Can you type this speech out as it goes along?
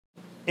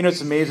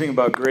What's amazing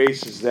about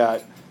grace is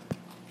that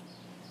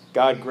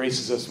God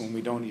graces us when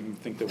we don't even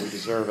think that we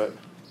deserve it.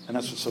 And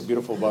that's what's so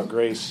beautiful about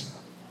grace.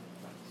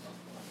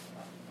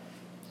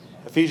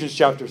 Ephesians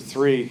chapter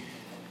 3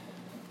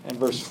 and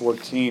verse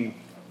 14.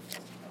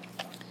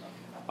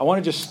 I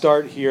want to just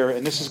start here,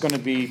 and this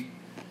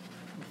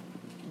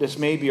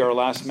may be our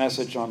last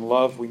message on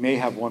love. We may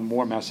have one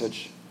more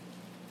message.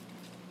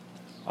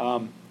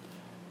 But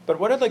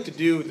what I'd like to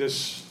do,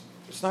 it's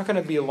not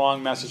going to be a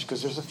long message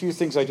because there's a few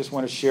things I just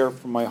want to share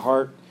from my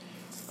heart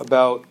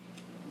about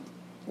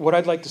what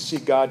I'd like to see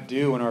God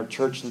do in our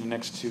church in the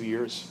next 2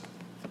 years.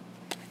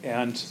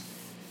 And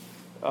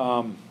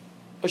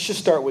let's just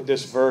start with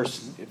this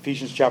verse,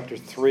 Ephesians chapter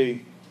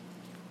 3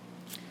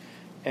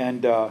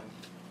 and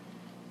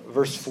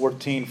verse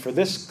 14. For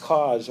this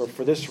cause, or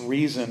for this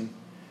reason,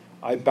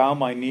 I bow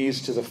my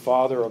knees to the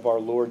Father of our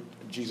Lord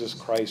Jesus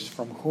Christ,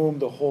 from whom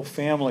the whole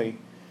family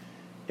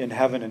in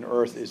heaven and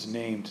earth is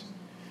named.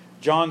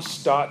 John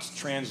Stott's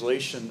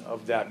translation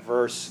of that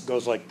verse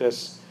goes like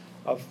this: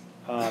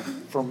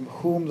 from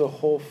whom the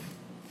whole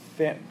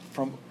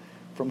from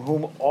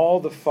whom all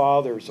the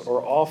fathers,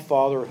 or all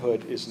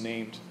fatherhood, is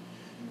named.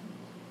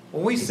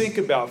 When we think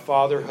about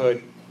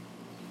fatherhood,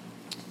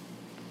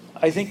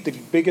 I think the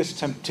biggest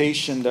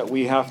temptation that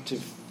we have to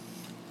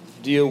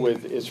deal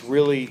with is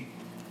really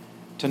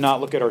to not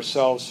look at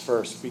ourselves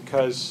first,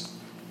 because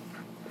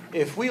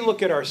if we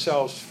look at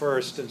ourselves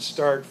first and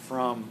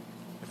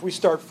if we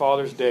start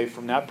Father's Day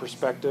from that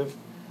perspective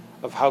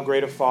of how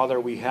great a father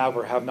we have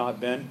or have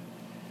not been,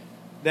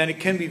 then it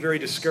can be very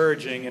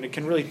discouraging, and it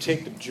can really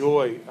take the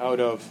joy out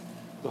of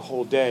the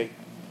whole day.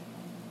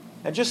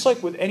 And just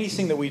like with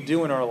anything that we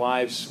do in our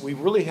lives, we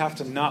really have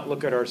to not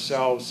look at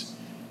ourselves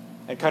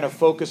and kind of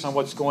focus on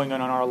what's going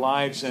on in our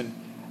lives and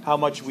how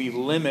much we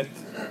limit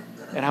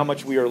and how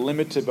much we are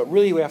limited. But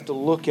really we have to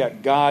look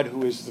at God,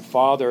 who is the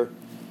Father,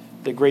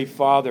 the great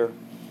Father.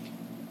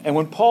 And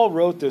when Paul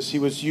wrote this, he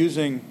was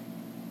using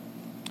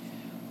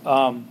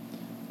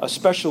a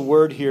special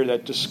word here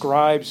that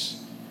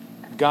describes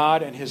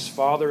God and his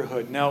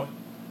fatherhood. Now,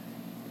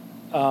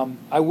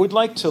 I would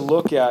like to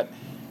look at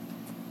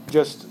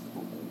just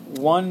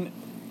one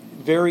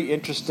very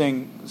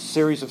interesting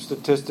series of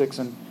statistics,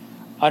 and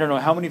I don't know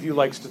how many of you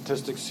like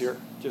statistics here,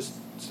 just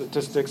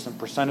statistics and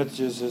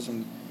percentages.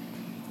 And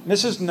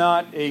this is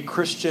not a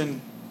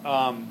Christian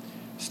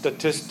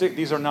statistic.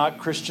 These are not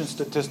Christian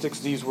statistics.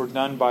 These were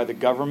done by the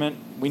government.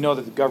 We know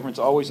that the government's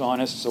always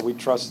honest, so we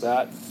trust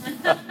that.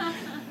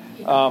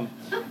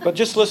 But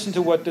just listen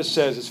to what this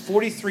says. It's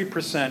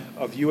 43%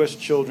 of U.S.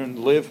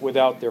 children live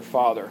without their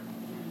father.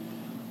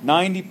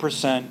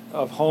 90%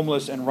 of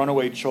homeless and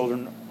runaway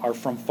children are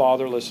from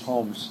fatherless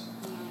homes.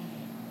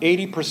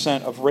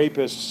 80% of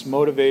rapists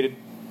motivated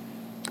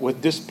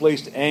with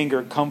displaced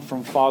anger come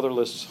from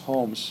fatherless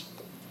homes.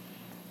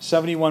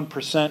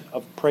 71%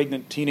 of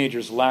pregnant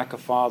teenagers lack a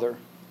father.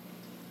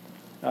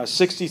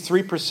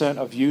 63%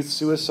 of youth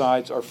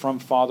suicides are from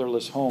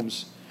fatherless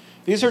homes.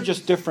 These are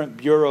just different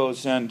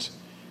bureaus and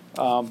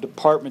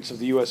departments of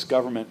the U.S.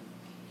 government.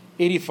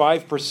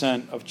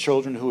 85% of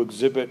children who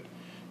exhibit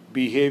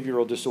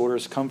behavioral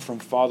disorders come from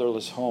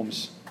fatherless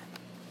homes.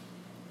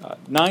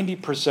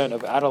 90%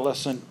 of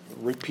adolescent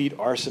repeat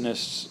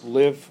arsonists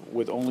live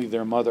with only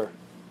their mother.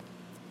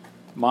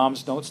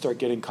 Moms, don't start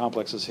getting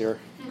complexes here.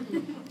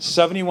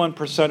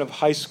 71% of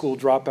high school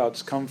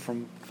dropouts come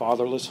from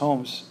fatherless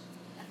homes.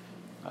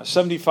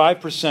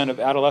 75% of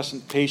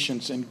adolescent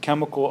patients in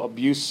chemical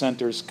abuse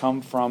centers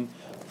come from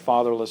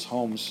fatherless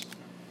homes.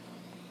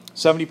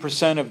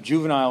 70% of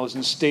juveniles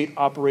in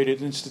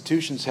state-operated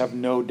institutions have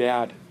no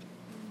dad.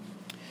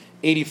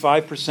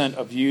 85%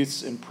 of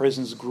youths in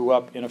prisons grew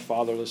up in a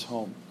fatherless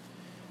home.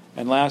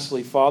 And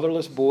lastly,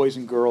 fatherless boys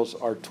and girls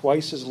are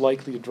twice as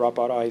likely to drop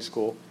out of high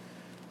school,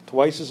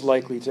 twice as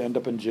likely to end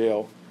up in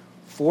jail,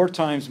 4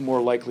 times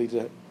more likely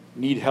to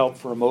need help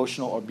for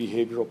emotional or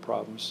behavioral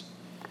problems.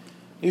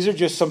 These are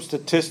just some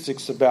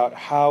statistics about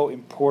how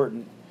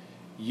important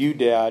you,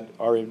 Dad,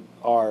 are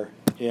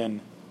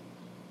in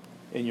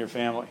your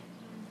family.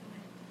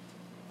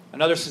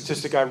 Another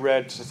statistic I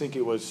read, I think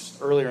it was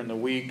earlier in the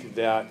week,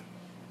 that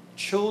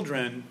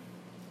children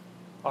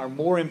are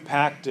more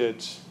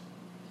impacted.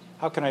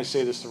 How can I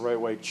say this the right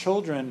way?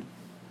 Children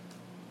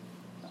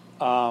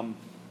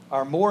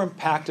are more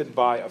impacted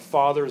by a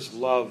father's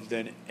love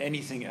than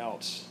anything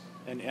else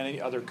and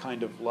any other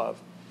kind of love.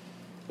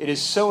 It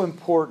is so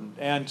important.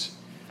 And,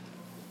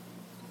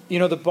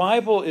 the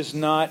Bible is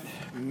not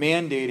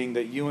mandating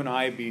that you and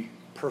I be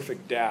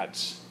perfect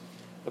dads.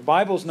 The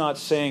Bible's not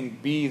saying,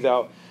 be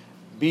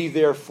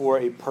therefore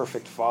a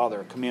perfect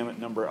father, commandment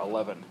number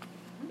 11.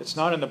 It's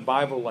not in the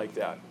Bible like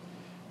that.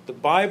 The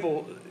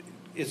Bible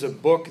is a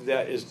book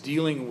that is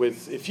dealing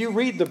with, if you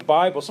read the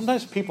Bible,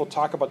 sometimes people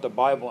talk about the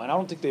Bible, and I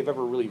don't think they've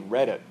ever really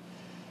read it,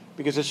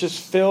 because it's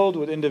just filled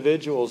with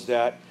individuals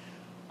that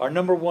are,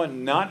 number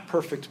one, not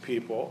perfect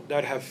people,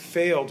 that have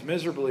failed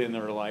miserably in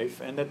their life,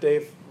 and that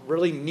they've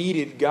really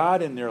needed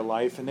God in their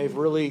life, and they've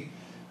really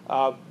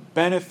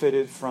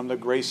benefited from the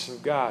grace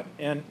of God.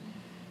 And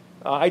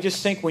I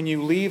just think when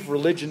you leave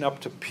religion up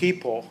to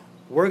people,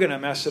 we're going to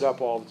mess it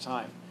up all the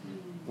time.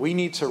 We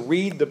need to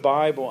read the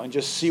Bible and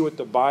just see what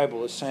the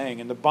Bible is saying.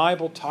 And the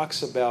Bible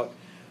talks about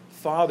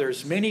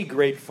fathers, many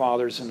great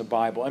fathers in the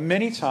Bible. And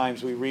many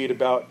times we read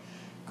about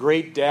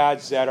great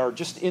dads that are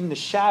just in the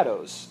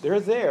shadows.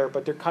 They're there,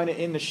 but they're kind of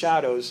in the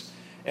shadows.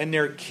 And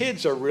their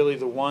kids are really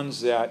the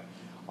ones that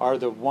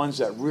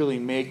really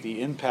make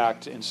the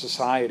impact in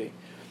society.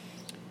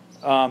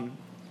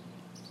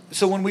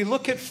 So when we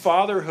look at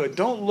fatherhood,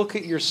 don't look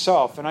at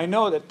yourself. And I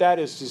know that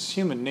is just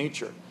human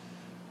nature.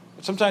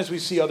 But sometimes we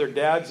see other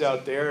dads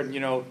out there, and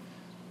you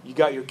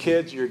got your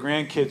kids, your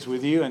grandkids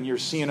with you, and you're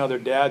seeing other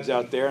dads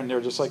out there, and they're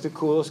just like the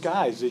coolest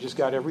guys. They just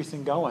got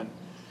everything going.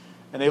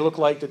 And they look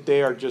like that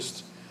they are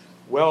just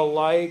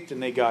well-liked,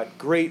 and they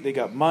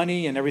got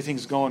money, and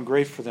everything's going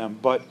great for them.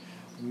 But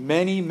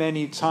many,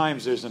 many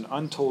times there's an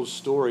untold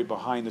story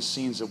behind the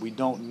scenes that we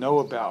don't know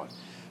about.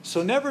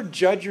 So never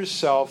judge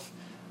yourself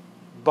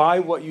by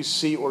what you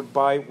see or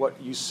by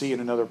what you see in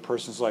another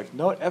person's life.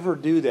 Don't ever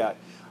do that.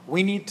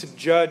 We need to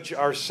judge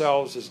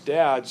ourselves as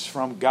dads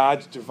from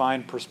God's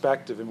divine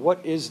perspective. And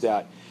what is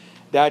that?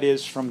 That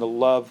is from the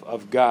love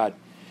of God.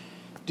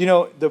 Do you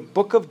know, the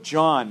book of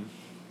John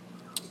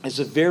is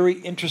a very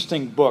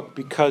interesting book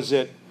because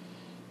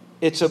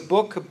it's a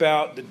book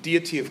about the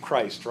deity of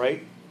Christ,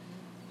 right?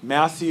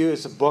 Matthew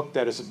is a book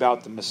that is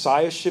about the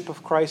messiahship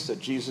of Christ, that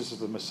Jesus is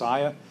the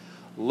Messiah.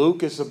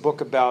 Luke is a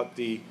book about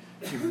the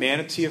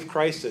humanity of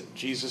Christ, that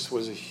Jesus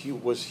was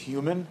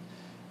human.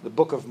 The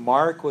book of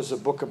Mark was a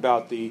book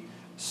about the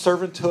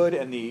servanthood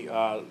and the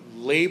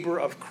labor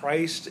of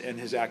Christ and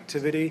his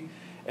activity.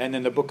 And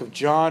then the book of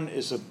John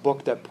is a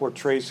book that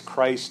portrays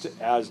Christ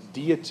as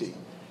deity.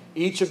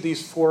 Each of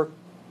these four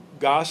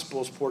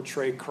Gospels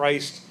portray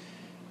Christ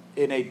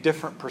in a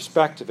different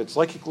perspective. It's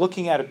like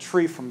looking at a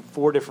tree from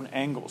four different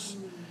angles.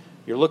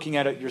 You're looking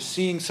at it, you're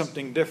seeing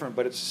something different,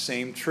 but it's the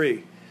same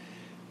tree.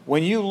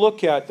 When you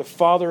look at the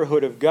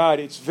fatherhood of God,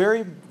 it's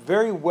very,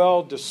 very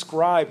well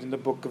described in the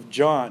book of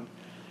John.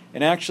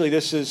 And actually,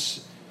 this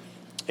is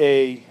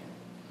a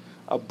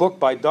book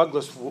by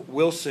Douglas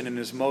Wilson in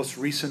his most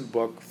recent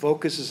book,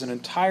 focuses an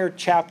entire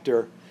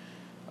chapter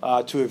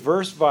to a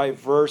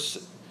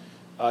verse-by-verse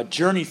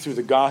journey through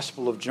the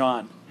Gospel of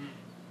John.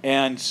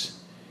 And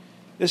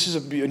this is a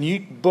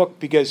unique book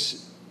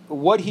because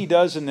what he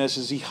does in this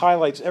is he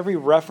highlights every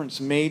reference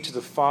made to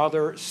the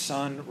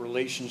father-son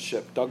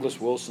relationship.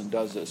 Douglas Wilson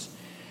does this.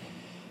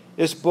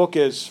 This book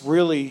is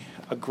really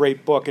a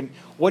great book. And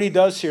what he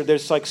does here,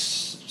 there's like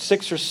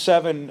 6 or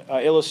 7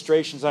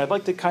 illustrations. I'd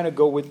like to kind of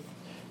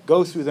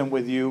go through them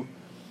with you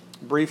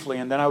briefly,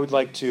 and then I would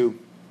like to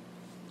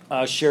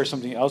share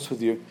something else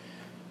with you.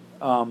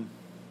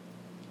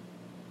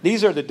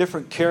 These are the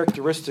different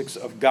characteristics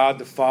of God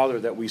the Father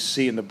that we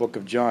see in the book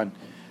of John.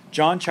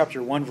 John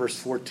chapter 1, verse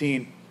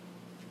 14.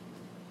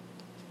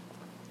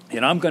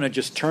 And I'm going to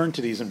just turn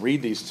to these and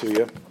read these to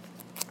you.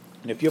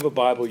 And if you have a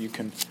Bible, you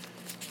can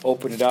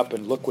open it up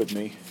and look with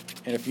me.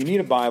 And if you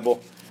need a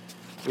Bible,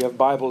 we have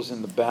Bibles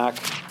in the back.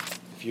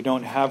 If you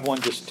don't have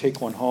one, just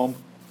take one home.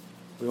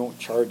 We won't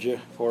charge you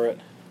for it.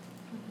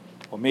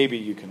 Well, maybe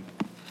you can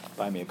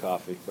buy me a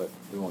coffee, but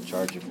we won't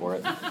charge you for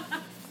it.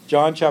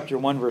 John chapter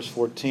 1, verse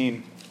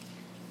 14.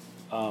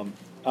 I'm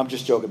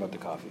just joking about the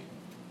coffee.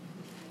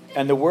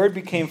 And the Word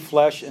became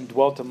flesh and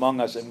dwelt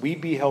among us, and we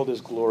beheld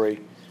his glory,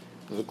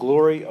 the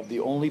glory of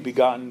the only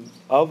begotten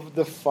of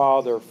the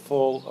Father,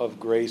 full of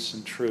grace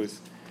and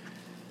truth.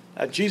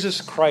 Jesus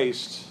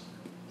Christ,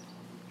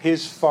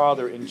 his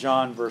Father, in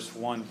John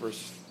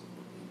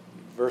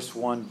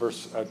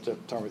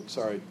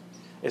sorry,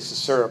 it's the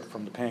syrup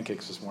from the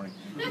pancakes this morning.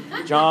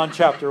 John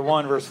chapter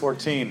 1, verse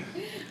 14.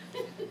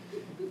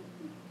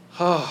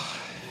 Oh,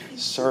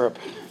 syrup.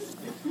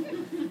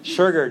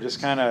 Sugar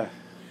just kind of,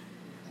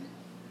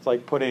 it's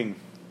like putting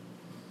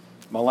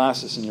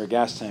molasses in your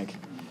gas tank.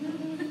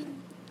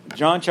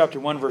 John chapter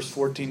 1, verse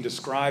 14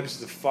 describes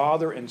the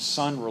Father and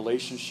Son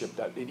relationship,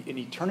 that in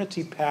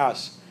eternity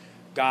past,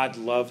 God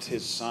loved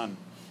his Son.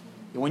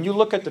 And when you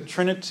look at the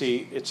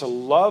Trinity, it's a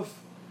love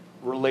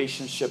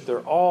relationship. They're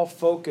all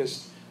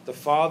focused. The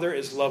Father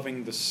is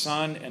loving the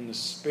Son, and the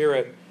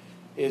Spirit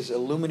is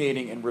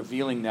illuminating and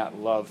revealing that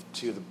love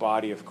to the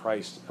body of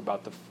Christ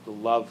about the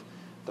love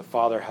the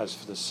Father has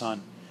for the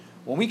Son.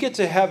 When we get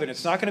to heaven,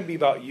 it's not going to be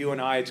about you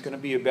and I. It's going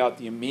to be about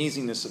the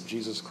amazingness of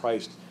Jesus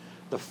Christ.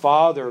 The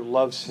Father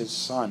loves his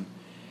Son.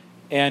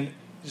 And,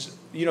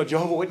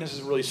 Jehovah's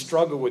Witnesses really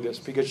struggle with this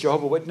because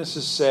Jehovah's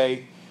Witnesses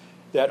say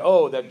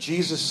that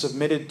Jesus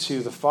submitted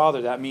to the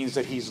Father. That means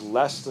that he's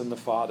less than the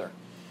Father.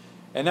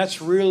 And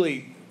that's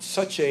really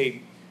such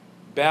a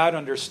bad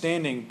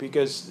understanding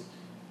because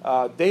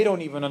they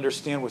don't even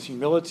understand what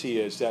humility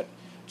is. That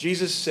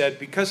Jesus said,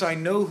 because I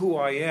know who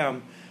I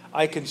am,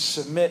 I can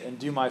submit and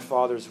do my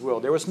Father's will.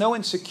 There was no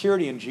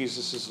insecurity in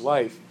Jesus'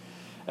 life.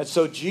 And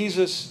so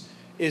Jesus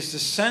is the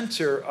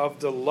center of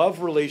the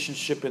love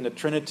relationship in the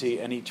Trinity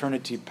and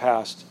eternity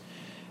past.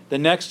 The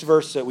next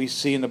verse that we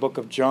see in the book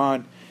of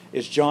John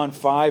is John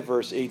 5,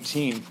 verse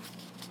 18.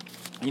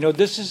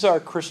 This is our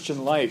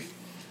Christian life.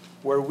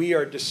 where we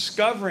are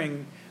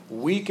discovering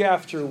week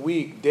after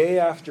week, day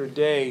after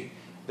day,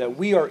 that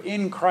we are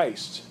in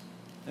Christ.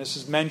 This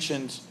is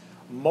mentioned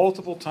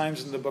multiple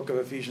times in the book of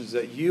Ephesians,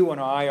 that you and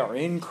I are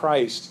in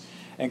Christ,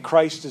 and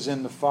Christ is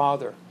in the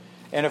Father.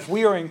 And if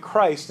we are in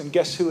Christ, then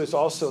guess who is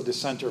also the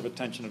center of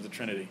attention of the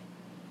Trinity?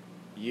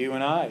 You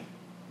and I.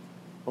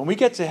 When we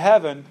get to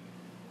heaven,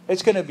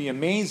 it's going to be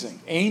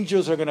amazing.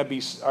 Angels are going to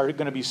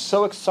be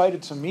so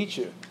excited to meet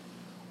you.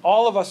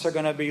 All of us are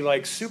going to be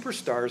like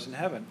superstars in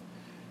heaven.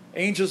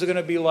 Angels are going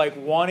to be like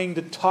wanting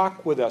to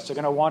talk with us. They're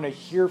going to want to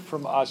hear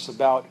from us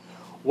about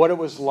what it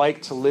was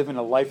like to live in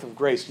a life of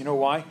grace. You know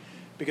why?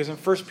 Because in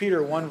 1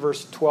 Peter 1,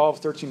 verse 12,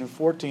 13, and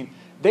 14,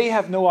 they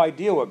have no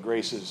idea what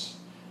grace is.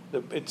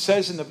 It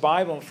says in the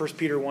Bible in 1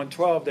 Peter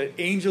 1:12 that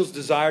angels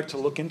desire to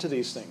look into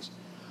these things.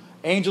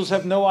 Angels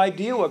have no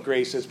idea what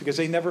grace is because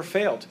they never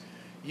failed.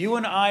 You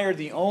and I are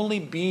the only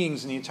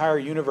beings in the entire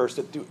universe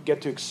that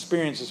get to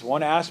experience this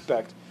one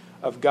aspect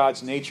of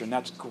God's nature, and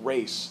that's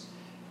grace.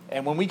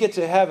 And when we get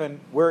to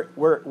heaven,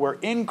 we're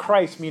in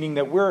Christ, meaning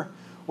that we're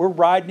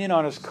riding in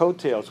on His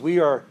coattails. We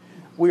are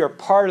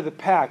part of the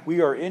pack.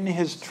 We are in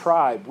His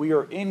tribe. We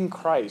are in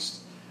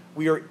Christ.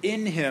 We are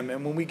in Him.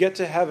 And when we get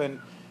to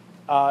heaven,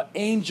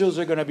 angels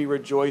are going to be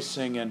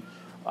rejoicing, and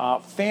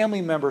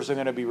family members are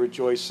going to be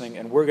rejoicing,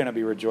 and we're going to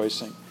be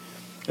rejoicing.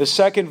 The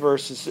second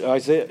verse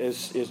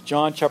is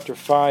John chapter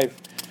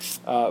 5,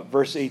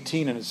 verse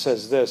 18, and it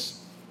says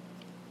this: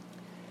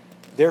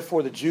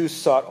 Therefore the Jews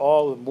sought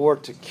all the more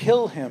to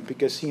kill him,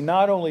 because he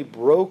not only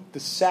broke the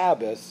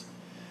Sabbath,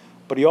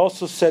 but he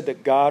also said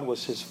that God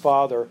was his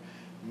Father,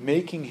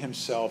 making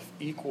himself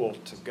equal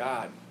to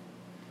God.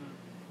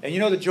 And you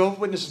know, the Jehovah's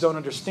Witnesses don't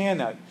understand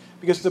that,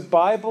 because the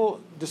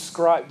Bible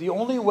the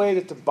only way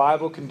that the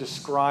Bible can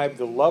describe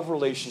the love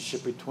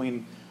relationship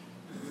between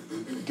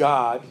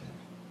God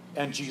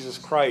and Jesus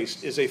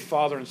Christ is a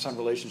father and son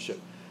relationship.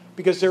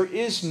 Because there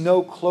is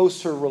no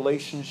closer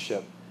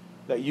relationship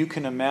that you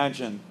can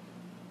imagine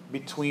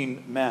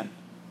between men.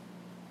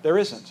 There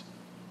isn't.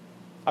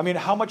 I mean,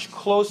 how much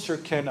closer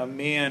can a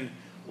man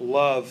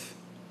love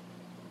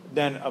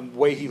than a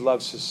way he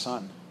loves his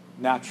son,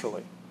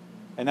 naturally?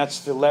 And that's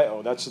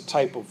phileo.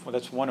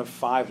 That's one of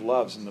 5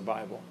 loves in the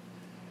Bible.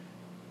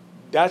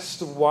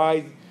 That's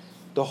why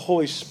the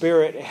Holy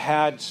Spirit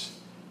had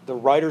the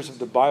writers of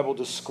the Bible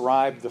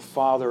describe the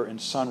father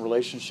and son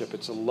relationship.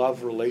 It's a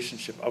love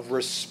relationship of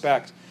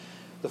respect.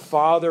 The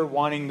father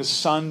wanting the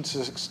son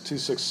to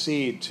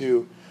succeed,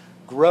 to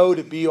grow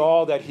to be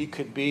all that he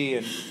could be,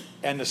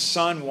 and the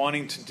son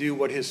wanting to do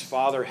what his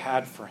father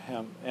had for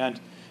him. And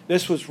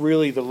this was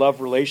really the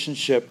love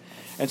relationship.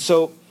 And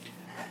so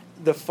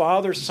the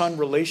father-son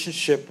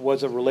relationship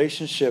was a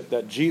relationship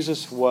that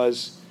Jesus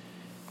was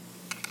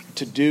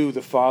to do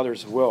the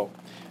Father's will.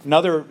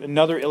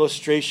 Another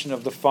illustration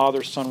of the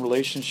father-son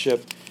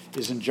relationship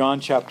is in John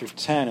chapter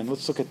 10, and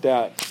let's look at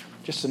that.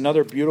 Just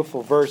another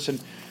beautiful verse.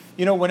 And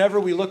you know, whenever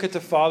we look at the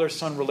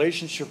father-son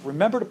relationship,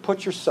 remember to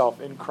put yourself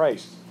in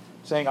Christ,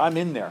 saying, I'm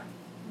in there.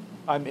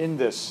 I'm in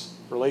this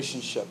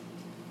relationship.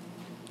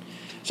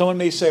 Someone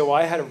may say, well,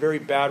 I had a very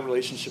bad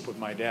relationship with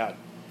my dad.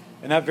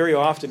 And that very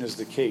often is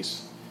the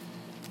case.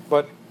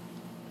 But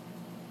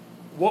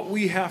what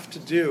we have to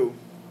do,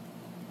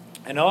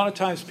 and a lot of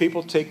times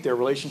people take their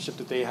relationship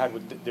that they had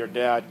with their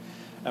dad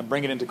and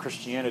bring it into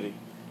Christianity.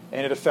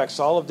 And it affects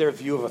all of their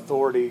view of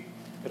authority.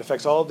 It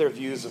affects all of their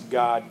views of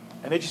God.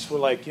 And they just were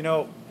like, you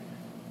know,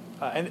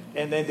 and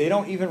then they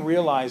don't even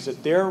realize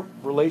that their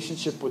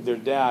relationship with their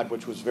dad,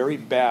 which was very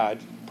bad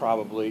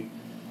probably,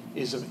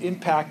 is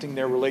impacting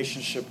their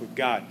relationship with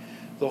God.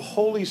 The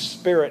Holy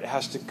Spirit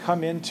has to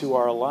come into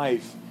our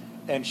life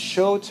and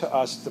show to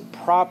us the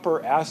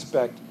proper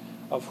aspect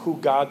of who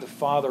God the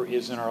Father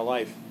is in our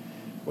life.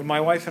 When my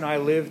wife and I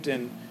lived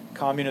in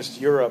communist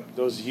Europe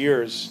those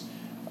years,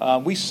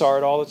 we saw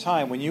it all the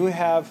time. When you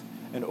have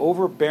an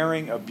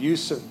overbearing,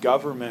 abusive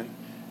government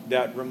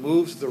that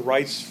removes the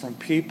rights from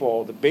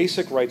people, the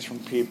basic rights from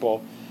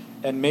people,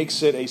 and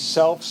makes it a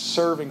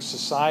self-serving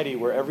society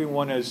where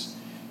everyone is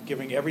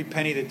giving every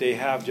penny that they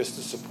have just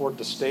to support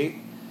the state,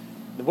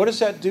 what does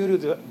that do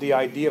to the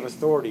idea of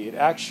authority? It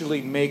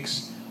actually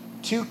makes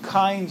 2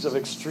 kinds of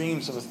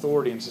extremes of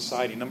authority in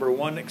society. Number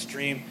one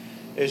extreme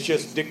is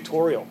just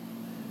dictatorial.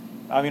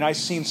 I mean, I've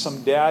seen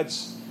some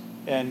dads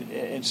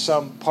in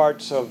some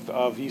parts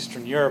of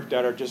Eastern Europe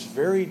that are just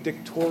very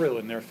dictatorial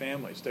in their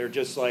families. They're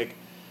just like,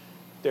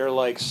 they're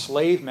like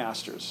slave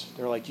masters.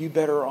 They're like, you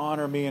better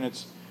honor me.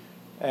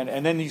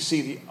 And then you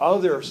see the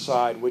other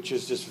side, which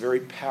is just very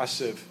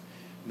passive,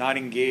 not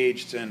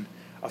engaged, and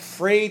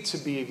afraid to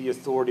be the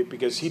authority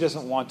because he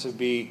doesn't want to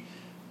be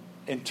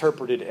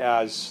interpreted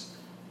as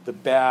the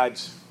bad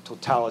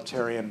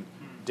totalitarian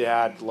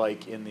dad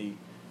like in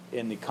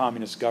the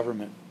communist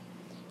government.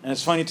 And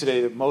it's funny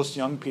today that most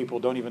young people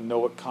don't even know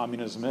what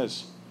communism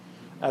is.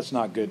 That's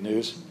not good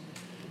news.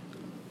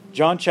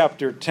 John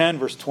chapter 10,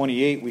 verse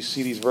 28, we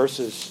see these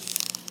verses,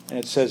 and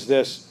it says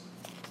this: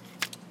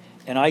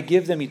 And I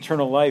give them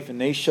eternal life,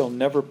 and they shall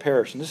never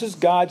perish. And this is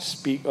God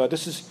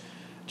this is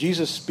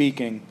Jesus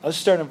speaking. Let's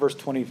start in verse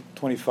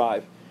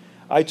 25.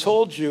 I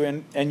told you,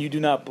 and you do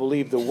not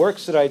believe. The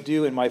works that I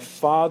do in my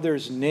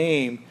Father's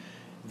name,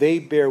 they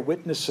bear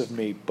witness of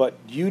me. But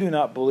you do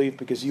not believe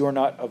because you are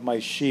not of my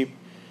sheep.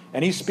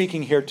 And he's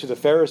speaking here to the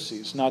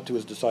Pharisees, not to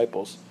his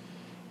disciples.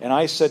 And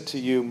I said to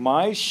you,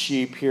 my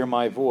sheep hear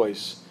my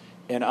voice,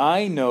 and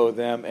I know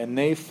them, and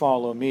they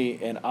follow me,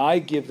 and I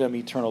give them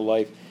eternal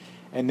life,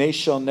 and they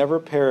shall never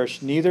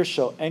perish, neither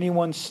shall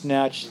anyone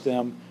snatch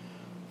them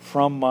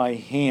from my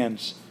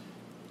hands.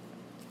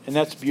 And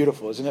that's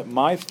beautiful, isn't it?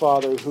 My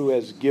Father who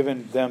has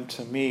given them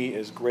to me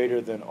is greater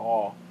than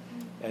all,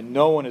 and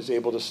no one is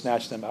able to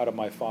snatch them out of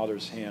my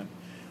Father's hand.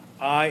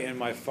 I and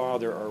my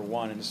Father are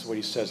one, and this is what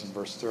he says in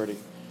verse 30.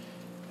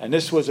 And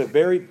this was a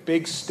very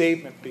big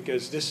statement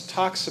because this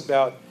talks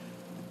about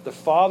the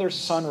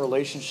Father-Son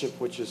relationship,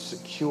 which is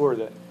secure,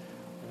 that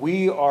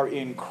we are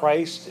in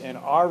Christ and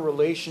our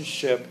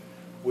relationship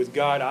with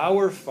God,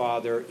 our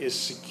Father, is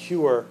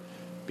secure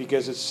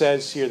because it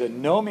says here that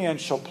no man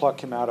shall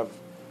pluck him out of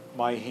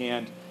my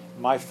hand.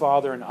 My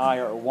Father and I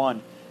are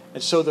one.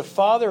 And so the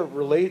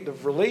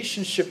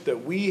relationship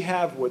that we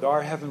have with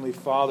our Heavenly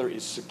Father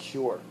is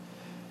secure.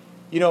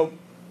 You know,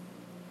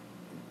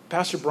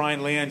 Pastor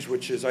Brian Lange,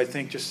 which is, I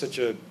think, just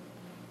a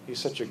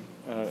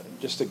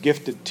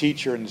gifted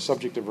teacher in the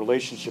subject of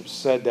relationships,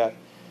 said that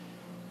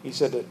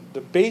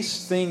the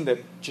base thing that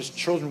just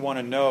children want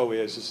to know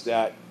is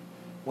that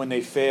when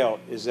they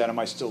fail, is that am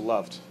I still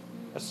loved?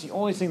 That's the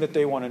only thing that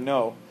they want to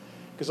know,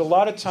 because a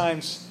lot of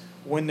times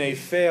when they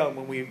fail,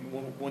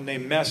 when they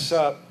mess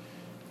up,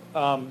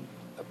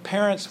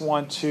 parents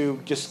want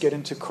to just get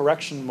into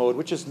correction mode,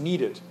 which is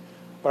needed.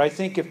 But I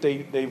think if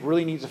they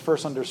really need to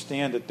first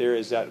understand that there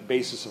is that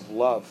basis of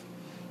love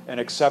and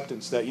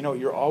acceptance that,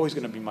 you're always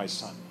going to be my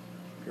son.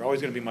 You're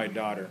always going to be my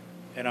daughter.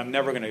 And I'm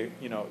never going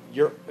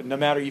to, no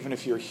matter even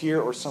if you're here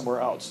or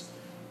somewhere else,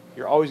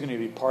 you're always going to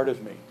be part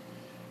of me.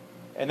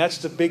 And that's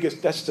the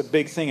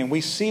big thing. And we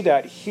see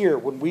that here.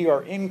 When we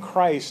are in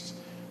Christ,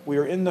 we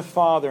are in the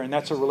Father, and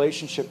that's a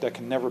relationship that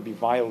can never be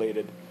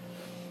violated.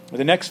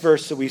 The next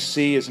verse that we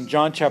see is in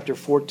John chapter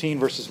 14,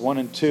 verses 1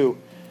 and 2.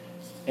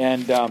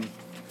 And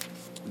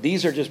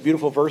these are just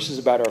beautiful verses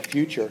about our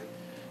future.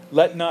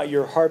 Let not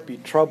your heart be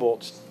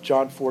troubled.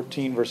 John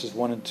 14, verses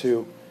 1 and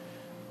 2.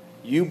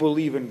 You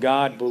believe in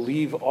God,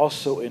 believe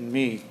also in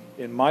me.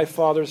 In my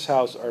Father's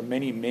house are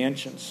many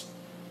mansions.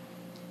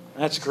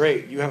 And that's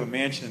great. You have a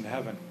mansion in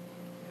heaven.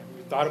 Have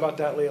you thought about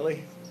that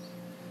lately?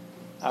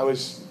 I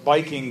was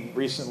biking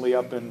recently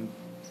up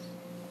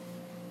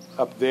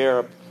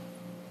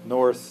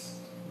north,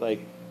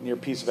 like near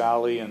Peace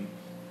Valley and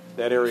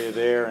that area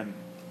there, and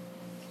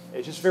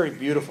it's just very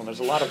beautiful. And there's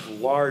a lot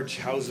of large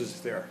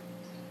houses there.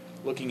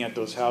 Looking at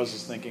those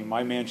houses thinking,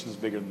 my mansion's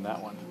bigger than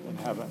that one in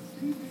heaven.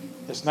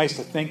 It's nice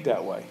to think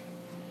that way.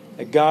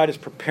 That God is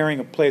preparing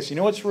a place. You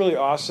know what's really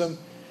awesome?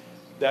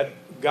 That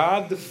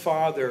God the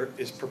Father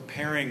is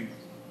preparing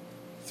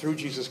through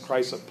Jesus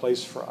Christ a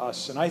place for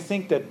us. And I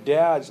think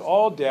that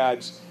all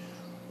dads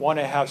want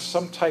to have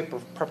some type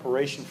of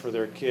preparation for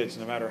their kids,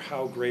 no matter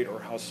how great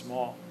or how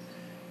small.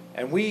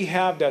 And we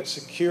have that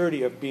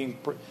security of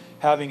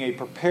having a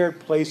prepared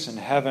place in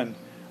heaven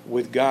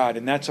with God,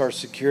 and that's our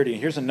security.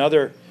 And here's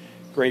another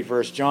great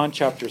verse, John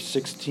chapter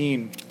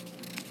 16,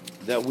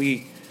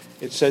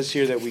 it says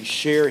here that we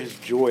share his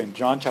joy in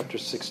John chapter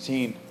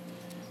 16,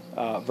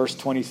 verse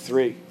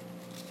 23.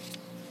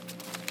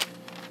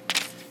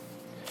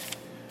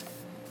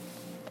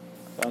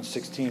 John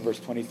 16, verse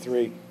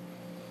 23.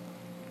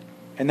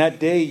 And that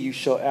day you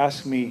shall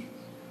ask me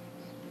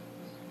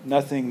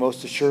nothing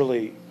most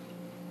assuredly,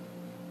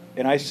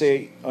 and I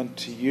say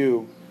unto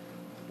you,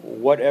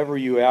 whatever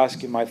you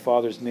ask in my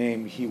Father's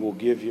name, he will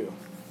give you.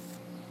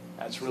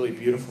 That's really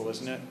beautiful,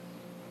 isn't it?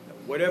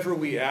 Whatever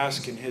we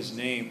ask in his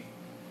name.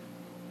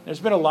 There's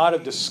been a lot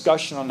of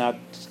discussion on that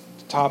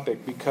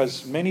topic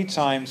because many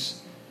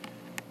times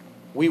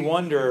we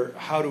wonder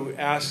how to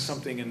ask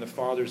something in the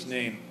Father's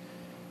name.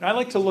 And I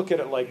like to look at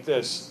it like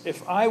this.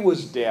 If I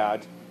was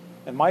dad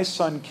and my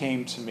son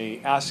came to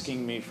me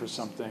asking me for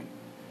something,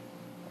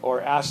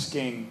 or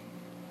asking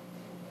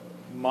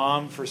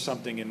mom for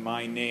something in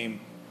my name,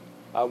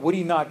 would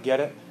he not get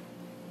it?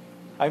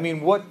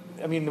 What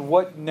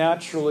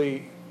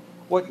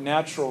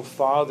natural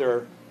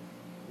father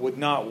would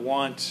not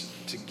want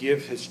to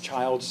give his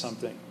child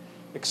something,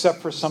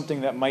 except for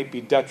something that might be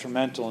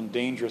detrimental and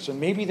dangerous, and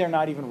maybe they're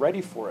not even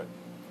ready for it?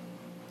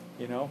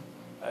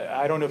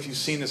 I don't know if you've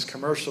seen this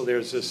commercial.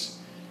 There's this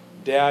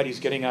dad, he's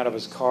getting out of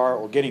his car,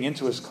 or getting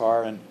into his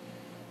car, and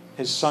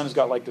his son's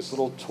got like this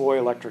little toy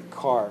electric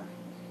car,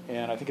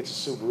 and I think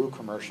it's a Subaru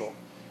commercial.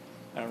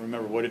 I don't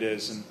remember what it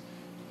is, and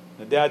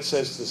the dad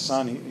says to the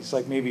son, he's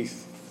like maybe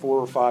 4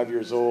 or 5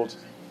 years old,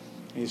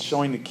 and he's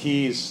showing the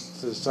keys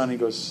to the son. He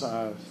goes,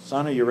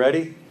 son, are you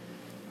ready?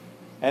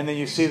 And then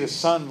you see the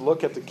son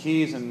look at the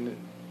keys, and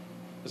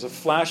there's a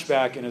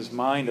flashback in his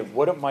mind of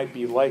what it might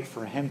be like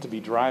for him to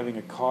be driving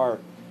a car,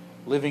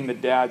 living the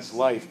dad's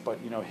life, but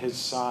his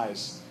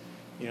size.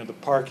 The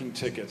parking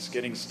tickets,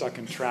 getting stuck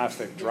in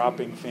traffic,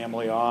 dropping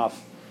family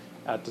off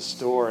at the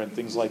store and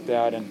things like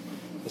that. And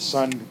The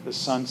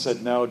son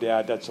said, "No,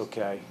 Dad, that's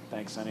okay.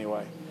 Thanks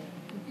anyway."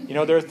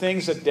 There are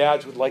things that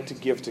dads would like to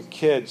give to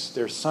kids,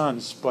 their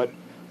sons, but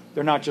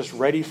they're not just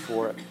ready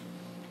for it.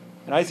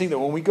 And I think that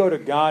when we go to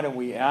God and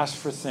we ask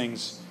for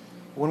things,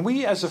 when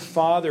we as a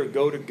father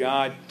go to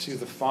God, to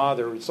the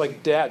Father, it's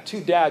like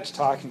two dads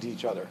talking to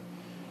each other.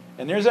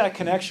 And there's that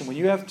connection. When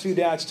you have two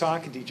dads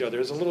talking to each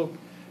other,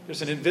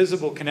 there's an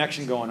invisible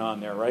connection going on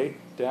there, right?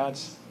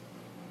 Dads?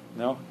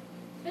 No?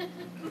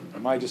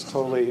 Am I just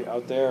totally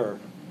out there? Or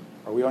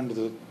are we under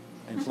the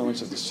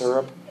influence of the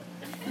syrup?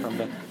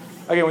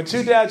 Okay, when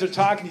two dads are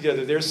talking to each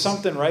other, there's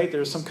something, right?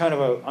 There's some kind of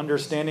a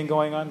understanding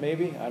going on,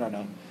 maybe? I don't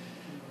know.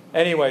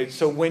 Anyway,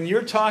 so when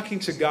you're talking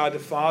to God the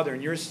Father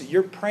and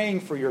you're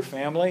praying for your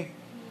family,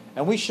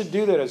 and we should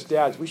do that as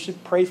dads. We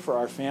should pray for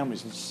our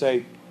families and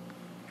say,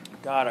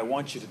 God, I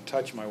want you to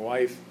touch my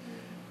wife.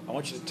 I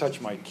want you to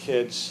touch my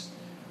kids.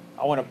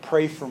 I want to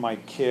pray for my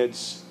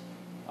kids.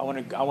 I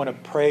want to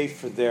pray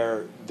for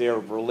their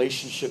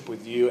relationship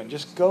with you, and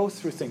just go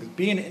through things.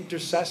 Be an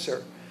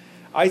intercessor.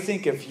 I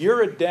think if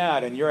you're a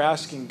dad and you're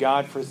asking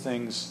God for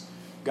things,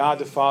 God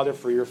the Father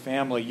for your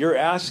family, you're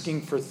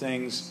asking for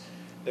things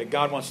that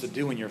God wants to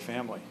do in your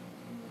family.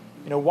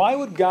 Why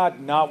would God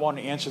not want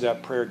to answer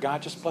that prayer?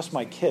 God, just bless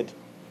my kid.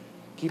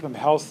 Keep him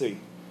healthy.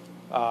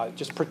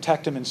 Just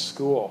protect him in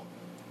school.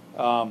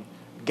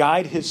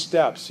 Guide his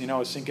steps. I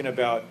was thinking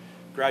about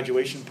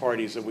graduation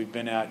parties that we've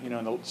been at,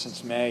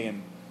 since May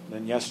and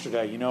then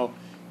yesterday.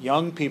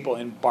 Young people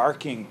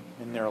embarking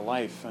in their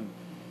life. And,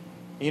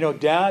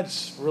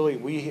 dads, really,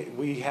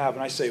 we have,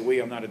 and I say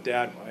we, I'm not a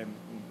dad, I'm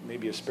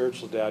maybe a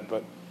spiritual dad,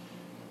 but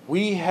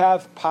we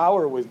have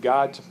power with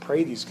God to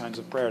pray these kinds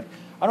of prayers.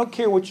 I don't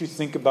care what you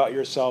think about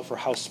yourself or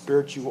how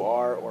spiritual you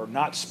are or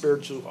not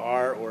spiritual you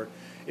are, or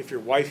if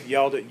your wife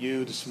yelled at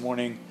you this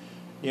morning.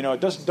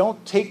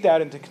 Don't take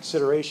that into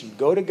consideration.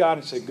 Go to God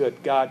and say,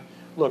 good, God,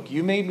 look,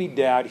 you made me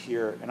dad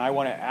here, and I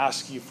want to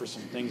ask you for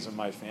some things in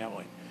my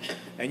family.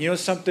 And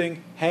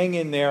something? Hang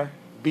in there.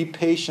 Be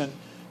patient.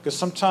 Because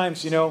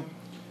sometimes, you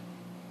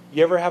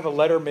ever have a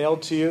letter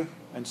mailed to you,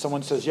 and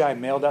someone says, yeah, I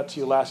mailed that to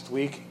you last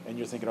week, and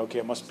you're thinking, okay,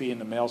 it must be in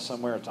the mail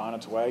somewhere, it's on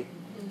its way.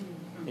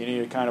 We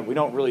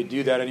don't really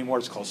do that anymore.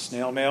 It's called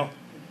snail mail.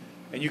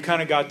 And you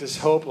kind of got this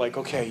hope, like,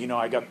 okay,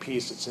 I got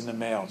peace, it's in the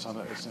mail,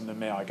 it's in the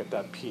mail, I got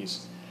that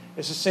peace.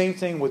 It's the same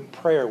thing with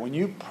prayer. When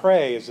you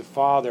pray as a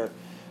father,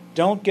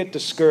 don't get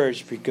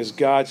discouraged, because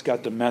God's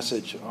got the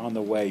message on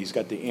the way. He's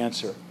got the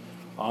answer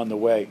on the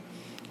way.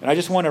 And I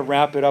just want to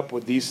wrap it up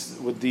with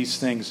these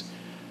things.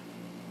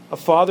 A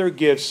father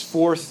gives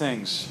 4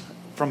 things.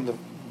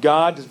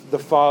 God the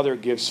Father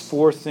gives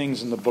 4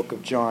 things in the book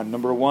of John.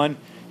 Number 1,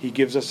 he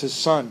gives us his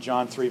son,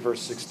 John 3,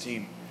 verse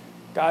 16.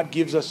 God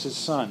gives us his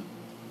son.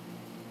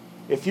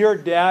 If you're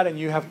a dad and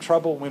you have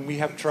trouble, when we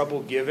have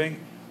trouble giving,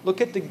 look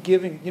at the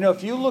giving.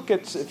 If you look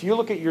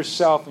at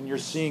yourself and you're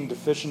seeing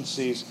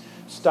deficiencies,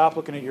 stop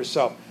looking at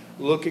yourself.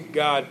 Look at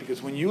God,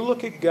 because when you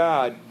look at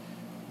God,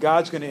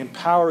 God's going to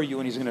empower you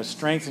and he's going to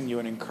strengthen you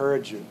and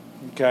encourage you.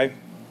 Okay?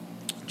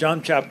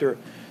 John chapter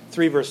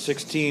 3, verse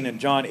 16,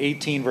 and John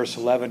 18, verse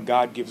 11,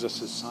 God gives us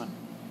his son.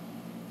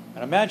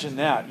 And imagine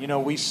that.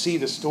 We see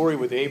the story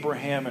with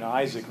Abraham and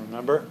Isaac,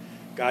 remember?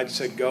 God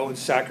said, go and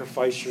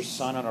sacrifice your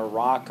son on a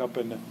rock up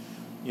in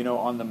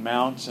on the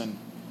mounts. And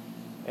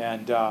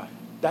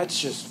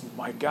that's just,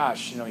 my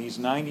gosh, he's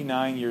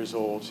 99 years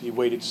old. He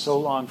waited so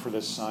long for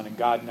this son, and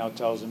God now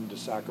tells him to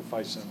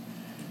sacrifice him.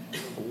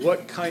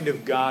 What kind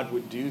of God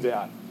would do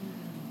that?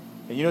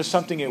 And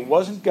something, it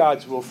wasn't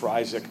God's will for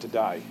Isaac to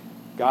die.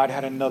 God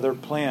had another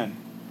plan.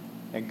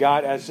 And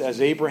God,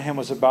 as Abraham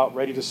was about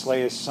ready to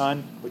slay his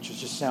son, which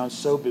just sounds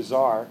so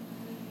bizarre,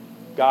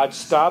 God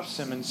stops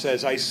him and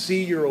says, I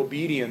see your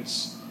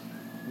obedience.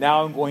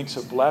 Now I'm going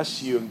to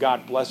bless you. And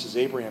God blesses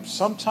Abraham.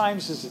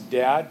 Sometimes as a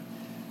dad,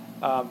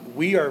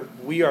 we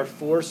are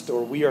forced,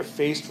 or we are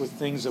faced with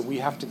things that we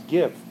have to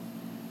give.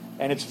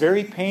 And it's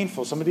very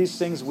painful. Some of these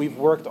things we've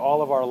worked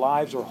all of our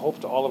lives or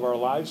hoped all of our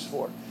lives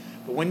for.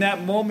 But when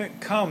that moment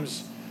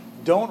comes,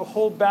 don't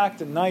hold back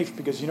the knife,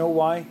 because you know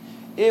why?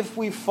 If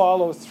we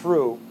follow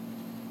through,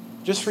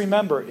 just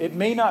remember, it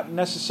may not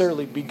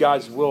necessarily be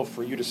God's will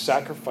for you to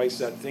sacrifice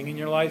that thing in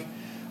your life,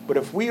 but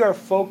if we are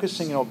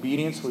focusing in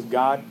obedience with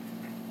God,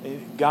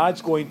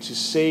 God's going to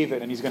save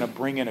it, and he's going to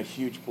bring in a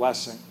huge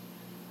blessing.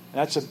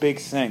 And that's a big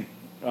thing.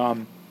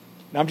 And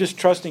I'm just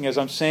trusting, as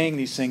I'm saying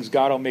these things,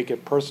 God will make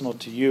it personal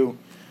to you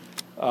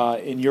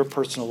in your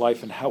personal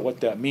life and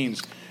what that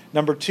means.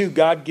 Number 2,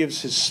 God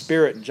gives his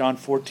Spirit in John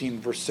 14,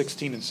 verse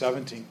 16 and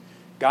 17.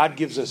 God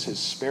gives us his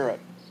Spirit.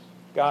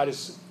 God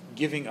is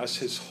giving us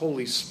his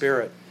Holy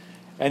Spirit.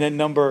 And then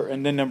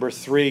number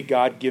 3,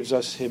 God gives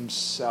us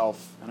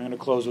himself. And I'm going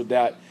to close with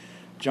that.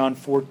 John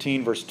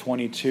 14, verse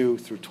 22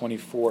 through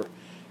 24.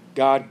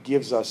 God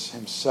gives us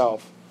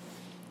himself.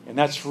 And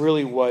that's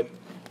really what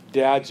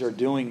dads are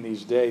doing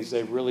these days.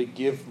 They really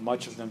give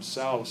much of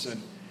themselves.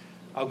 And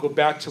I'll go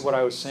back to what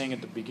I was saying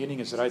at the beginning,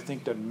 is that I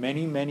think that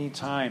many, many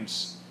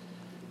times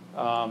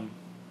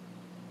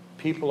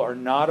people are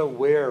not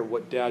aware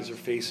what dads are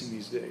facing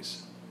these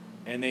days.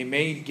 And they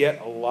may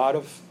get a lot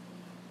of,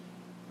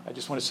 I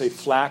just want to say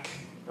flack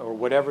or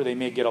whatever, they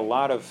may get a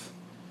lot of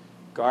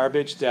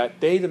garbage that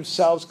they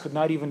themselves they're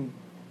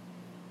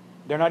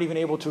not even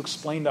able to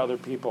explain to other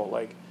people.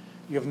 Like,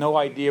 you have no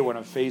idea what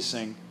I'm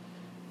facing.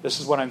 This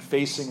is what I'm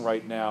facing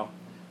right now.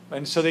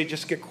 And so they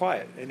just get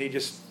quiet and they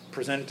just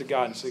present it to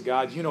God and say,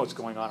 God, you know what's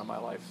going on in my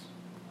life.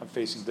 I'm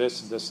facing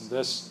this and this and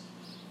this,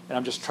 and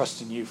I'm just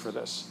trusting you for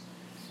this.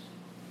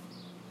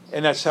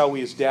 And that's how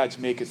we as dads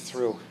make it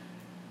through.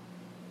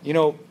 You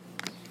know,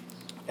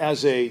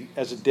 as a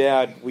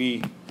dad,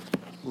 we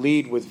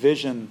lead with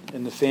vision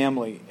in the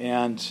family,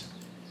 and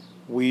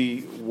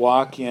we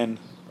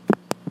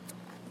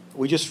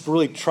just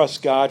really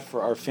trust God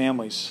for our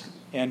families.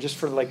 And just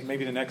for like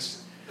maybe the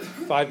next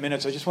 5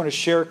 minutes, I just want to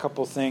share a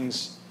couple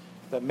things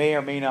that may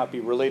or may not be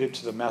related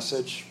to the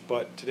message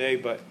today.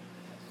 But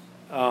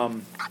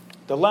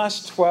the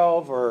last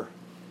 12 or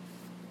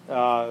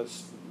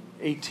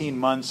 18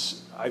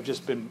 months, I've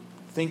just been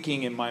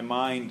thinking in my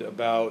mind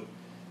about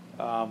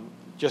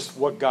just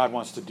what God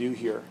wants to do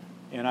here.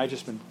 And I've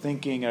just been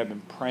thinking, I've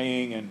been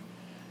praying, and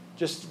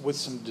just with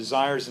some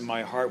desires in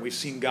my heart. We've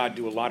seen God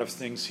do a lot of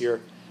things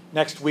here.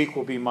 Next week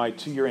will be my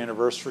 2-year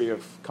anniversary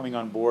of coming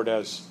on board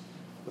as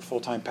the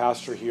full-time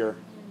pastor here,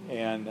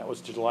 and that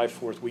was July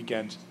 4th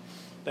weekend.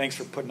 Thanks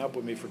for putting up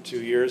with me for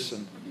 2 years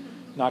and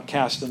not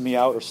casting me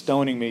out or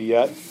stoning me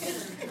yet.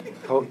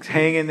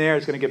 Hang in there.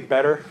 It's going to get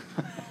better.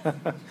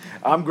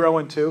 I'm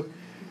growing too.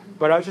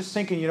 But I was just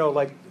thinking,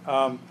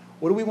 what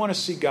do we want to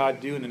see God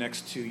do in the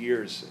next 2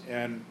 years?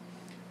 And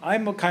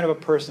I'm a kind of a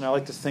person, I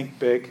like to think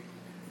big,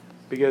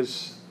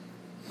 because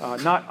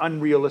not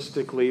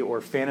unrealistically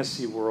or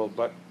fantasy world,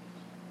 but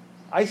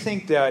I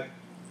think that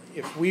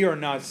if we are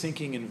not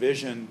thinking in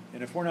vision,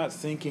 and if we're not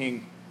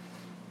thinking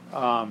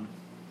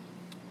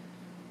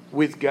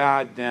with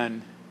God,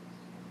 then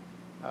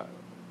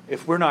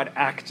if we're not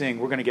acting,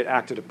 we're going to get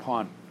acted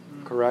upon,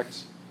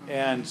 correct?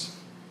 And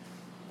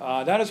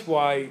that is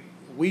why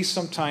we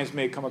sometimes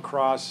may come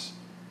across,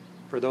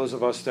 for those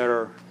of us that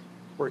are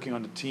working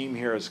on the team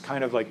here, as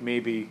kind of like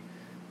maybe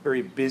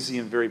very busy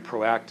and very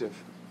proactive.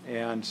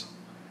 And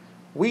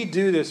we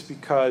do this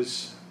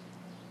because,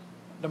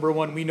 number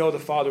one, we know the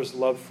Father's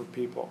love for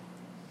people.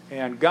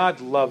 And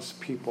God loves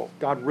people.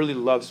 God really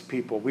loves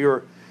people. We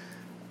were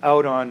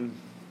out on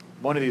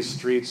one of these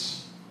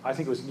streets, I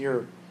think it was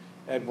near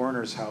Ed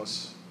Werner's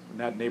house, in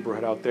that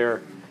neighborhood out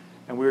there.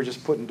 And we were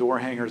just putting door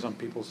hangers on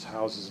people's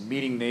houses,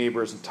 meeting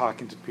neighbors and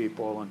talking to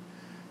people and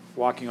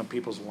walking on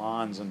people's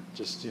lawns and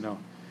just,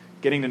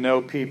 getting to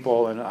know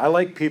people. And I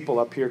like people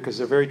up here because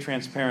they're very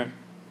transparent.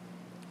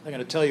 They're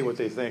going to tell you what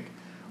they think,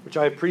 which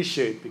I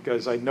appreciate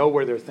because I know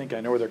where they're thinking.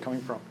 I know where they're coming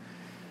from.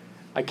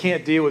 I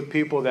can't deal with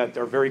people that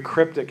are very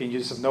cryptic and you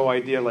just have no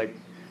idea. Like,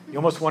 you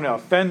almost want to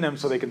offend them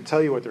so they can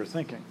tell you what they're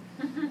thinking.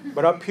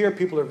 But up here,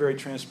 people are very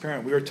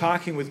transparent. We were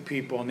talking with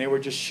people, and they were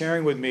just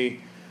sharing with me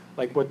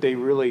like what they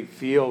really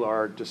feel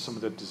are just some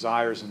of the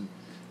desires and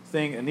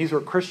things. And these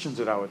were Christians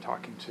that I was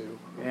talking to.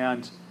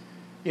 And,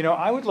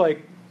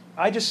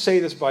 I just say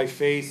this by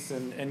faith.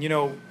 And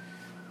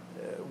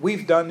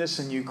we've done this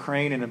in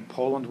Ukraine and in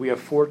Poland. We have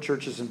 4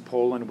 churches in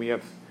Poland. We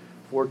have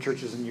 4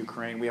 churches in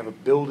Ukraine. We have a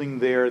building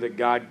there that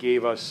God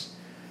gave us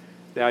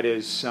that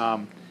is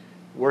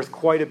worth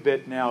quite a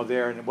bit now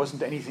there. And it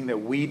wasn't anything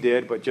that we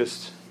did, but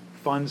just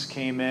funds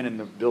came in, and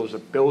there's a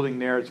building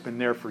there. It's been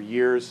there for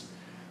years.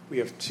 We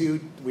have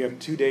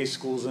 2-day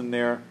schools in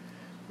there.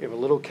 We have a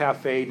little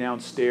cafe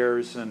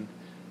downstairs, and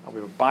we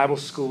have a Bible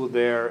school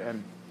there.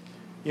 And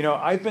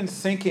I've been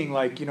thinking,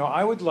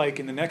 I would like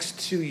in the next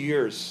 2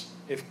 years,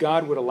 if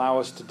God would allow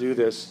us to do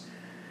this,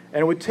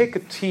 and it would take a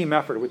team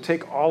effort. It would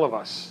take all of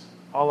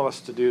us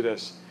to do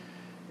this.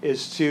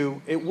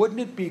 Wouldn't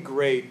it be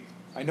great?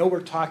 I know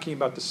we're talking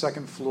about the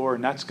second floor,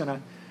 and that's going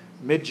to,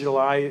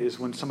 mid-July is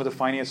when some of the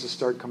finances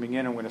start coming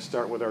in, and we're going to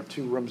start with our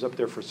 2 rooms up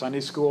there for Sunday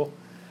school.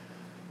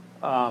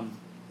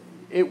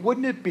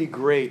 Wouldn't it be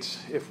great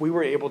if we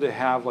were able to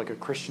have like a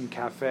Christian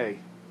cafe,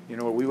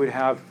 we would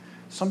have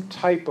some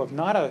type of,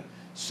 not a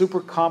super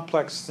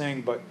complex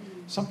thing, but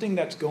something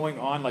that's going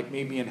on like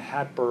maybe in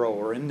Hatboro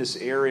or in this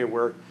area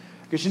where,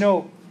 because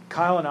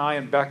Kyle and I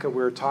and Becca,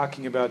 we were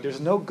talking about there's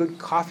no good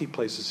coffee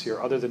places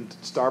here other than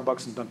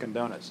Starbucks and Dunkin'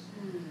 Donuts.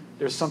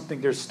 There's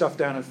stuff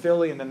down in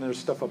Philly, and then there's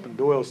stuff up in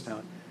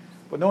Doylestown.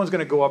 But no one's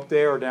going to go up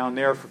there or down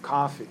there for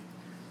coffee.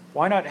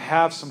 Why not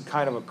have some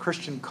kind of a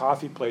Christian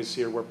coffee place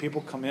here where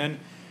people come in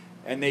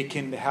and they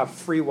can have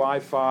free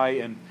Wi-Fi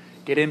and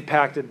get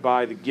impacted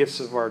by the gifts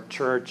of our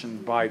church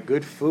and by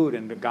good food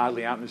and the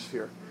godly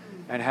atmosphere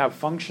and have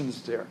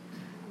functions there?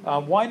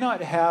 Why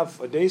not have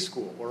a day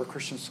school or a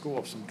Christian school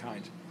of some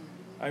kind?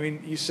 I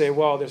mean, you say,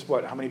 well, there's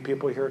how many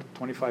people here?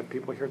 25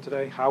 people here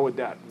today? How would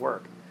that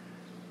work?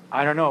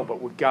 I don't know,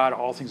 but with God,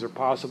 all things are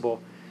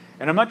possible.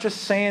 And I'm not just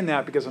saying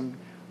that because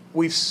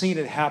we've seen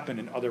it happen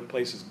in other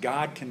places.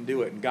 God can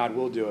do it, and God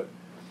will do it.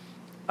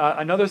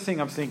 Another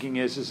thing I'm thinking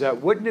is that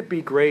wouldn't it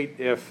be great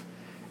if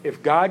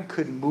God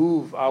could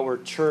move our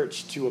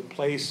church to a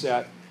place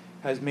that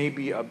has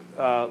maybe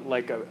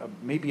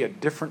maybe a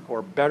different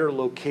or better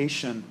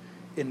location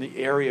in the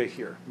area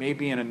here,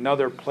 maybe in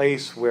another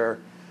place where,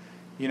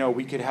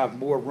 we could have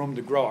more room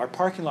to grow. Our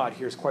parking lot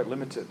here is quite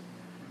limited.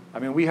 I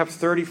mean, we have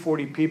 30,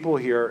 40 people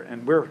here,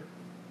 and we're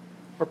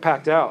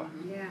packed out.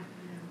 Yeah.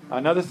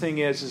 Another thing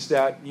is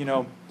that,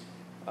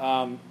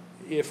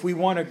 if we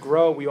want to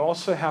grow, we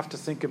also have to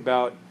think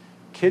about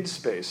kids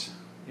space,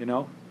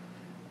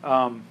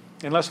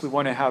 unless we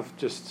want to have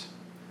just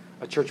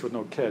a church with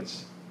no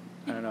kids.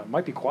 I don't know. It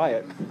might be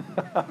quiet.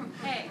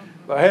 Hey.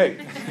 But hey,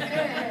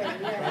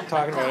 I'm not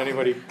talking about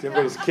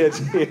anybody's kids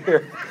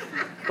here.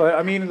 But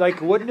I mean,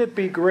 wouldn't it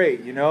be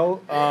great,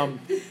 And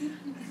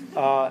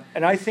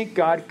I think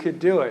God could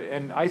do it.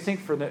 And I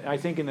think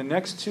in the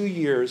next 2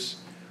 years,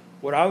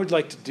 what I would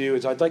like to do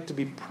is I'd like to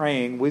be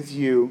praying with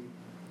you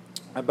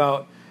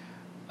about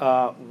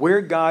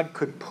where God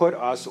could put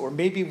us, or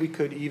maybe we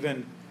could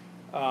even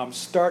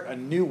start a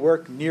new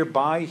work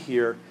nearby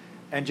here,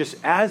 and just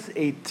as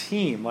a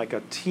team, like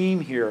a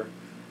team here,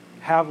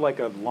 have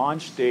a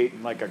launch date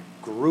and a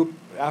group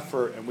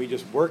effort, and we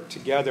just work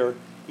together,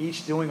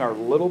 each doing our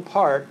little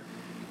part,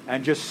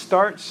 and just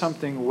start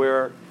something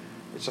where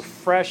it's a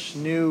fresh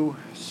new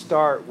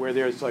start, where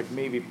there's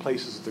maybe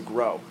places to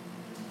grow.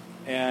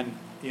 And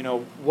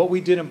what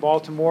we did in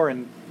Baltimore,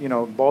 and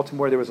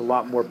Baltimore there was a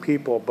lot more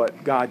people,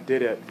 but God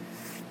did it.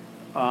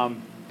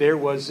 There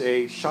was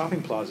a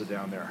shopping plaza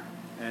down there,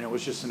 and it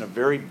was just in a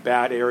very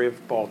bad area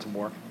of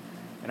Baltimore.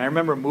 And I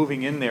remember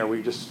moving in there.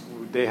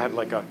 They had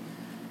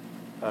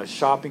a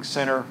shopping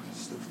center,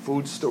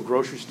 food store,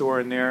 grocery store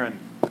in there,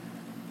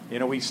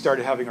 and we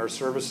started having our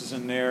services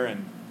in there,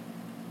 and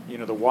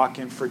the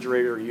walk-in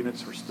refrigerator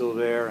units were still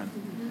there, and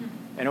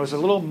it was a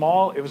little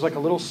mall. It was like a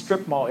little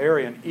strip mall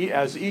area, and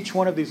as each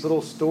one of these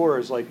little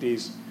stores,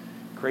 these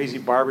crazy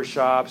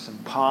barbershops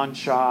and pawn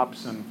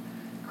shops and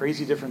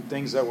crazy different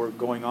things that were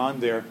going on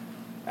there,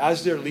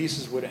 as their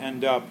leases would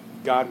end up,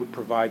 God would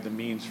provide the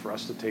means for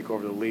us to take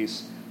over the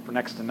lease for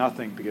next to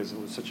nothing, because it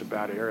was such a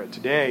bad area.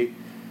 Today,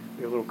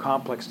 we have a little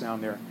complex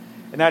down there,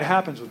 and that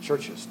happens with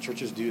churches.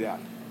 Churches do that,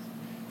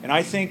 and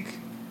I think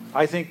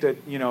that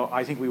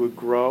I think we would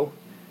grow.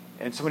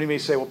 And somebody may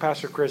say, "Well,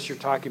 Pastor Chris, you're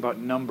talking about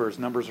numbers.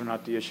 Numbers are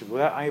not the issue."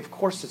 Well, of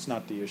course, it's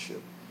not the issue.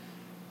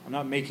 I'm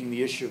not making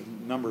the issue of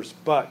numbers,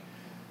 but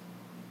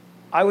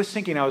I was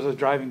thinking, I was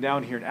driving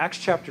down here in Acts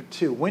chapter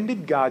 2. When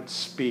did God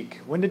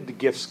speak? When did the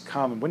gifts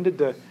come? When did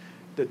the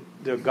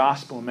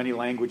gospel in many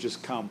languages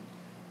come?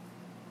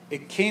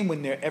 It came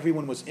when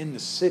everyone was in the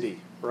city,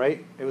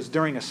 right? It was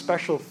during a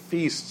special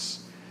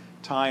feasts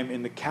time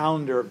in the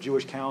calendar of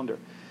Jewish calendar.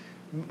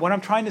 What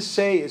I'm trying to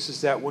say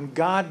is that when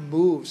God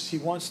moves, He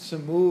wants to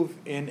move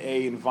in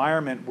an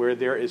environment where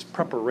there is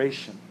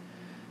preparation.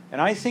 And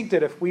I think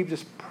that if we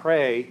just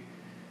pray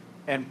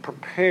and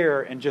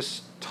prepare and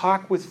just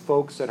talk with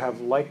folks that have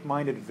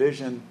like-minded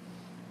vision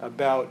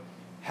about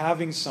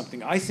having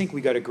something, I think we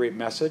got a great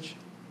message,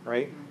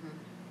 right?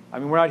 I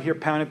mean, we're not here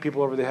pounding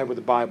people over the head with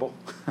the Bible.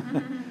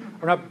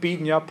 We're not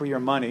beating you up for your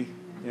money,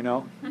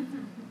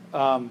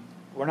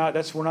 We're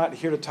not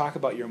here to talk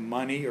about your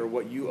money or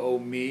what you owe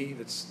me.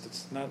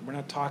 We're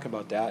not talking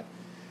about that.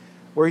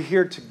 We're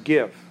here to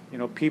give.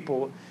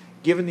 People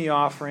giving the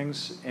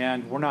offerings,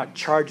 and we're not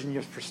charging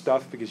you for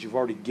stuff because you've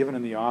already given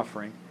in the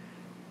offering.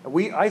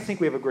 I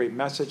think we have a great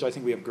message. I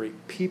think we have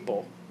great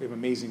people. We have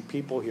amazing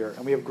people here,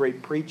 and we have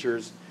great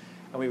preachers,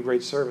 and we have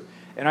great service.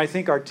 And I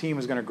think our team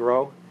is going to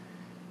grow,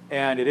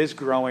 and it is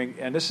growing.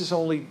 And this is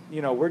only,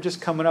 we're just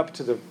coming up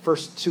to the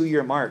first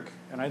 2-year mark,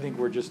 and I think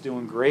we're just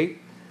doing great.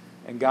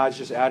 And God's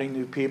just adding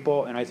new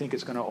people, and I think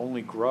it's going to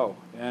only grow.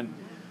 And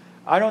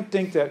I don't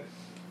think that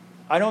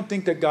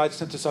God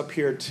sent us up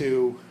here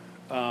to,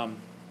 I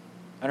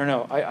don't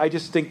know. I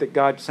just think that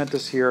God sent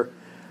us here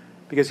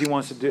because He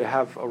wants to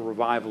have a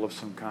revival of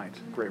some kind,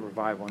 great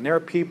revival. And there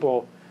are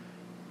people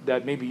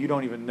that maybe you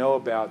don't even know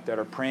about that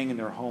are praying in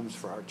their homes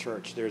for our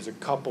church. There's a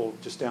couple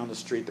just down the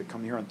street that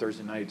come here on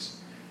Thursday nights,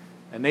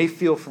 and they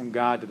feel from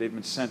God that they've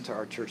been sent to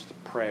our church to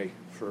pray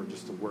for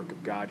just the work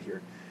of God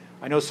here.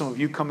 I know some of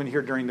you come in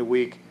here during the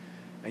week,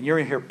 and you're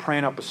in here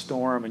praying up a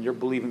storm, and you're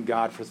believing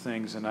God for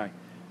things, and I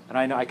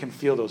know I can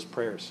feel those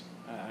prayers.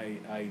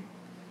 I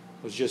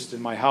was just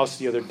in my house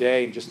the other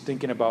day and just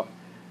thinking about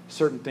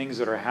certain things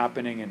that are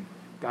happening, and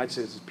God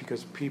says it's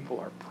because people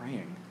are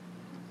praying,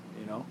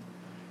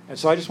 And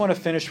so I just want to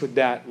finish with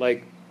that.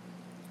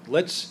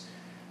 Let's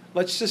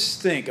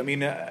just think. I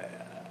mean,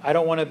 I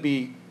don't want to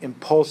be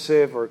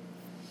impulsive or,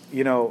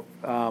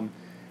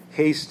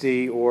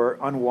 hasty or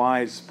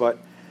unwise, but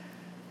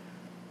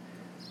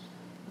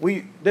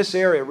this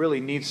area really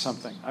needs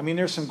something. I mean,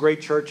 there's some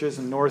great churches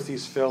in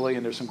Northeast Philly,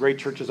 and there's some great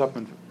churches up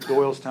in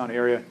Doylestown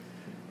area,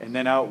 and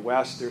then out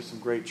west there's some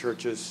great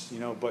churches,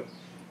 But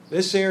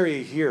this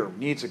area here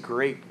needs a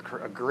great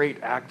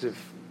active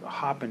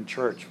hopping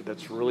church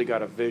that's really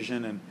got a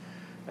vision and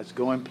that's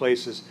going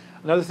places.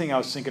 Another thing I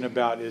was thinking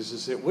about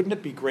is wouldn't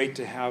it be great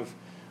to have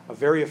a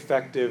very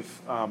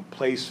effective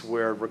place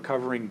where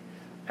recovering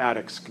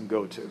addicts can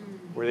go to,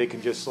 where they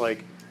can just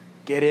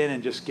get in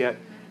and just get.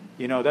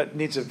 That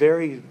needs a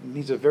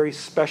very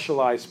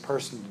specialized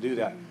person to do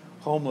that.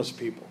 Homeless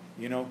people,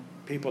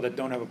 people that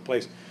don't have a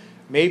place.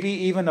 Maybe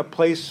even a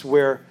place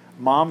where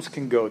moms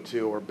can go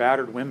to or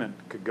battered women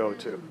could go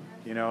to.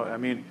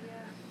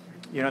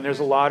 There's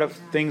a lot of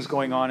things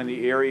going on in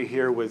the area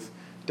here with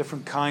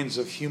different kinds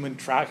of human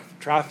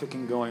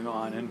trafficking going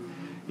on.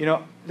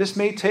 And, this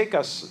may take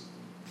us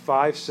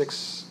 5,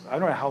 6, I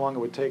don't know how long it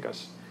would take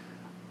us.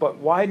 But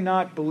why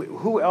not believe?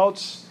 Who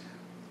else?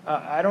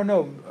 I don't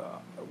know.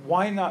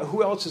 Why not?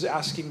 Who else is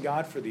asking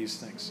God for these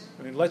things?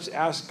 Let's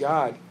ask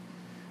God.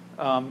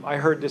 I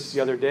heard this the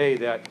other day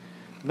that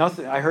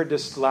nothing. I heard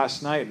this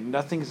last night.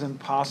 Nothing's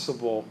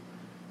impossible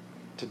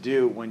to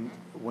do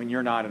when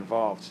you're not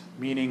involved.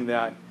 Meaning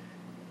that,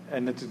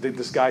 and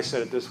this guy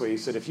said it this way. He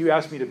said, if you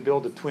ask me to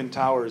build the Twin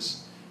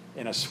Towers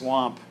in a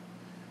swamp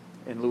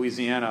in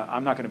Louisiana,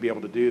 I'm not going to be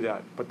able to do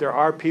that. But there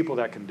are people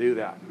that can do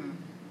that.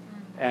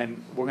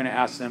 And we're going to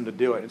ask them to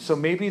do it. And so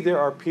maybe there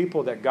are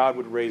people that God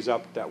would raise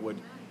up that would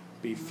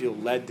feel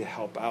led to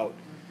help out.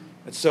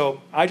 And so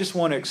I just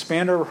want to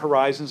expand our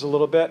horizons a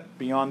little bit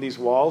beyond these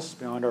walls,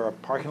 beyond our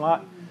parking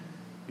lot,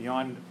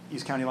 beyond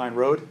East County Line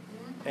Road.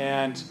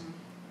 And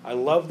I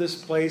love this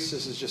place.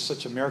 This is just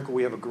such a miracle.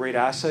 We have a great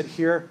asset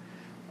here.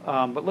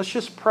 But let's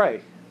just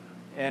pray.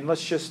 And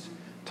let's just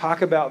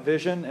talk about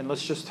vision. And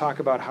let's just talk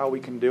about how we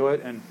can do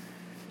it.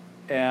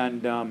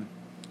 And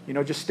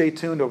just stay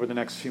tuned over the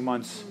next few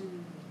months.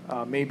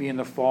 Maybe in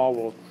the fall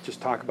we'll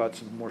just talk about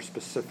some more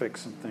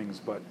specifics and things.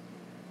 But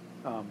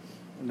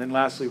and then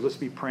lastly, let's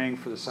be praying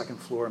for the second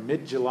floor.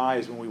 Mid-July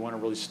is when we want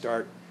to really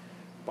start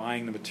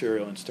buying the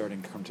material and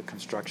starting to come to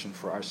construction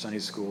for our Sunday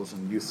schools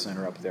and youth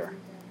center up there.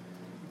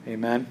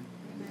 Amen?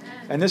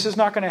 And this is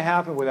not going to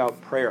happen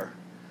without prayer.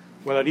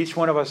 Without each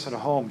one of us at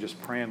home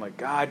just praying like,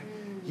 God,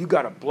 you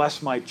got to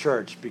bless my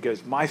church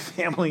because my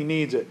family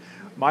needs it.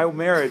 My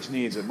marriage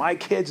needs it. My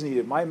kids need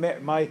it. My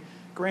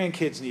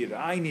grandkids need it.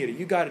 I need it.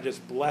 You got to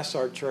just bless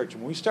our church.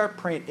 And when we start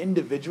praying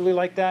individually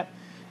like that,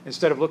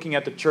 instead of looking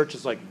at the church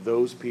as like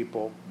those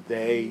people,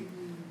 they,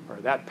 or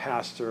that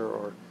pastor,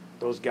 or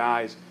those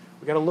guys,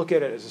 we got to look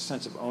at it as a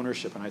sense of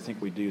ownership, and I think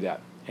we do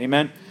that.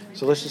 Amen?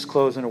 So let's just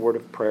close in a word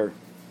of prayer.